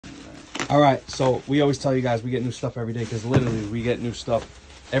All right, so we always tell you guys we get new stuff every day because literally we get new stuff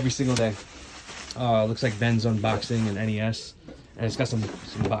every single day. Looks like Ben's unboxing an NES, and it's got some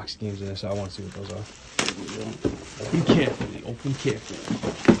box games in there, so I want to see what those are. Open carefully, open carefully.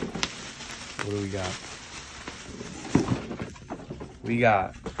 What do we got? We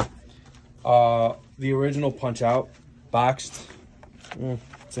got the original Punch-Out, boxed.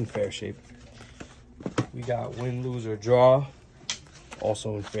 It's in fair shape. We got Win, Lose, or Draw,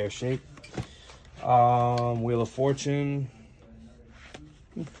 also in fair shape. Wheel of Fortune,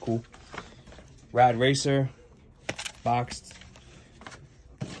 cool. Rad Racer, boxed.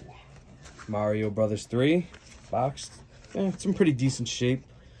 Mario Brothers 3, boxed. It's in pretty decent shape.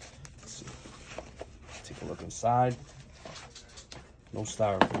 Let's see. Take a look inside. No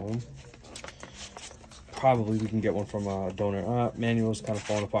styrofoam. Probably we can get one from a donor. Manual's kind of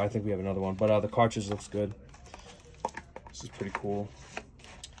falling apart. I think we have another one, but the cartridge looks good. This is pretty cool.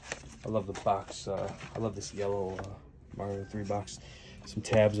 I love the box. I love this yellow Mario 3 box. Some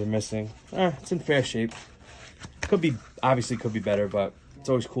tabs are missing. It's in fair shape. Obviously could be better, but it's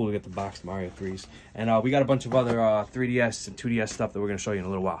always cool to get the boxed Mario 3s. And we got a bunch of other 3DS and 2DS stuff that we're going to show you in a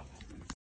little while.